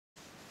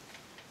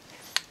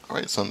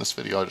Alright, so in this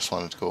video I just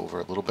wanted to go over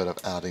a little bit of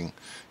adding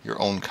your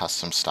own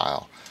custom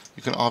style.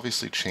 You can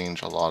obviously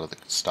change a lot of the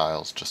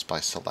styles just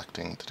by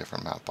selecting the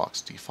different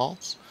Mapbox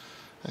defaults,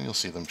 and you'll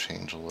see them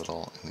change a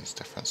little in these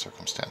different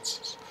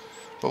circumstances.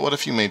 But what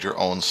if you made your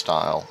own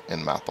style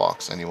in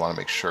Mapbox and you want to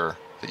make sure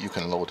that you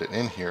can load it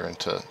in here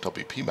into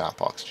WP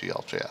Mapbox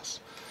GLJS?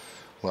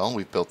 Well,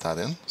 we've built that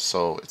in,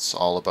 so it's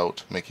all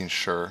about making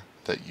sure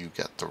that you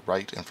get the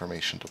right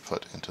information to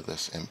put into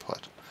this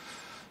input.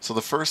 So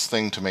the first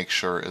thing to make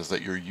sure is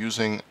that you're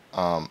using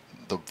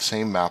the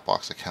same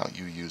Mapbox account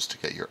you use to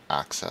get your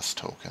access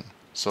token.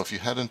 So if you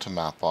head into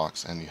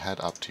Mapbox and you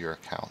head up to your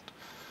account,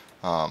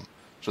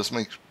 just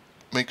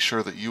make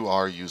sure that you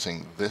are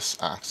using this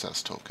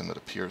access token that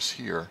appears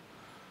here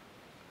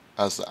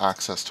as the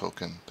access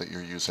token that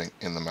you're using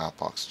in the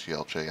Mapbox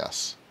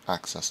GLJS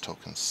access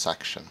token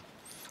section.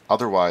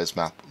 Otherwise,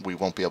 we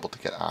won't be able to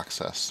get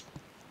access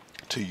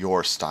to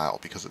your style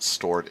because it's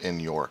stored in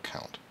your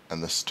account,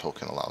 and this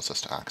token allows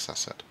us to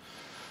access it.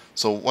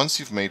 So once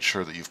you've made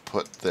sure that you've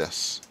put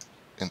this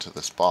into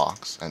this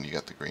box and you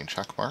get the green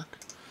check mark,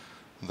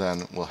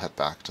 then we'll head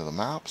back to the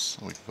maps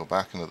and we can go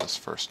back into this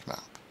first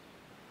map.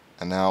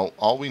 And now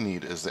all we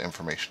need is the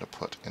information to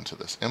put into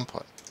this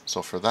input.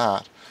 So for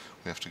that,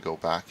 we have to go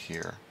back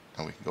here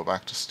and we can go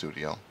back to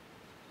Studio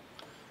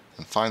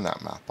and find that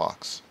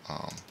Mapbox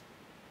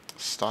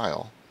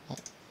style,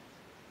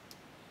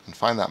 and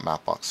find that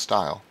Mapbox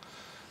style,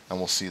 and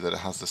we'll see that it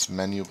has this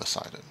menu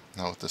beside it.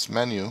 Now with this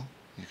menu,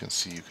 you can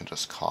see you can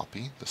just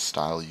copy the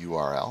style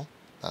URL.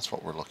 That's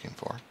what we're looking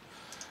for.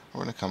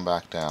 We're going to come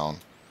back down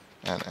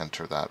and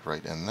enter that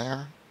right in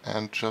there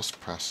and just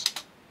press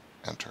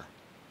enter.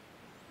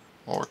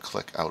 Or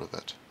click out of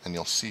it. And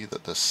you'll see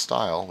that this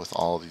style with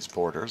all of these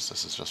borders,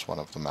 this is just one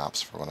of the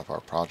maps for one of our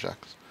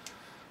projects,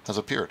 has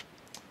appeared.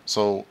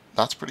 So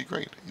that's pretty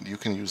great. You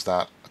can use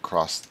that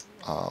across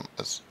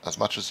as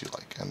much as you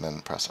like, and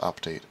then press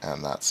update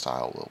and that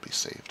style will be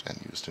saved and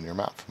used in your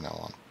map from now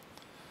on.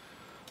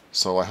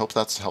 So I hope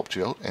that's helped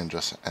you out in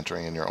just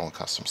entering in your own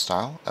custom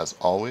style. As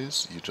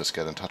always, you just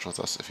get in touch with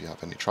us if you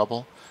have any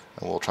trouble,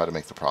 and we'll try to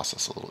make the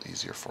process a little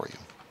easier for you.